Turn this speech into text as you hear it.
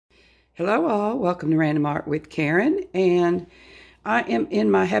Hello all, welcome to Random Art with Karen, and I am in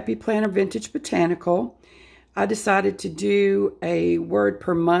my Happy Planner Vintage Botanical. I decided to do a word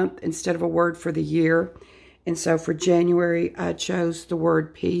per month instead of a word for the year, and so for January I chose the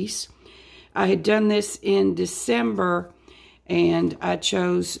word peace. I had done this in December and I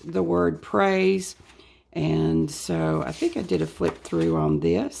chose the word praise, and so I think I did a flip through on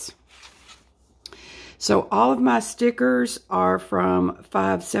this. So all of my stickers are from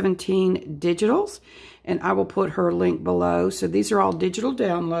 517 Digitals, and I will put her link below. So these are all digital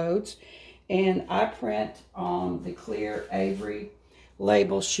downloads, and I print on the clear Avery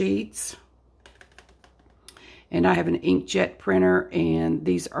label sheets. And I have an inkjet printer, and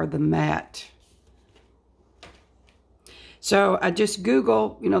these are the matte. So I just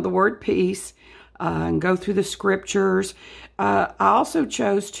Google, the word peace, and go through the scriptures. I also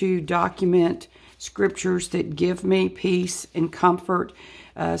chose to document scriptures that give me peace and comfort.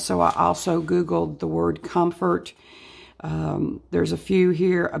 So I also Googled the word comfort. There's a few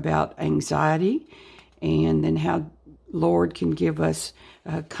here about anxiety and then how Lord can give us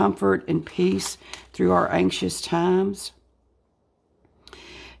comfort and peace through our anxious times.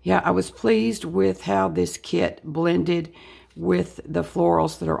 Yeah, I was pleased with how this kit blended with the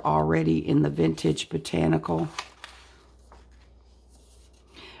florals that are already in the Vintage Botanical.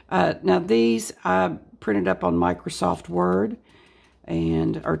 Now these I printed up on Microsoft Word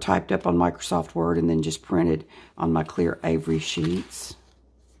or typed up on Microsoft Word and then just printed on my clear Avery sheets.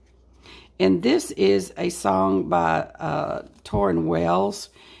 And this is a song by Torrin Wells,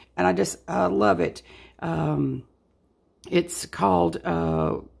 and I just love it. It's called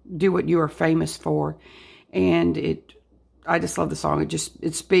Do What You Are Famous For, and I just love the song.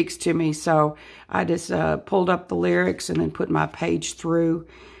 It speaks to me, so I just pulled up the lyrics and then put my page through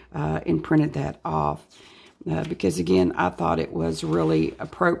and printed that off because, again, I thought it was really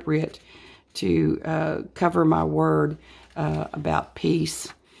appropriate to cover my word about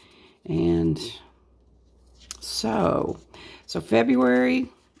peace. And so February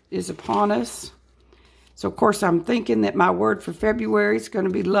is upon us. So, of course, I'm thinking that my word for February is going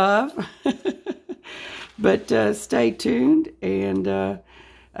to be love. But stay tuned, and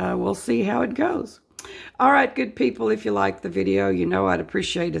we'll see how it goes. All right, good people, if you like the video, I'd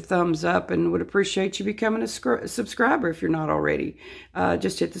appreciate a thumbs up and would appreciate you becoming a subscriber if you're not already.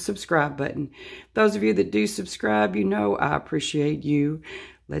 Just hit the subscribe button. Those of you that do subscribe, I appreciate you.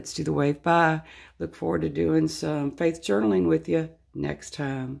 Let's do the wave bye. Look forward to doing some faith journaling with you next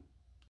time.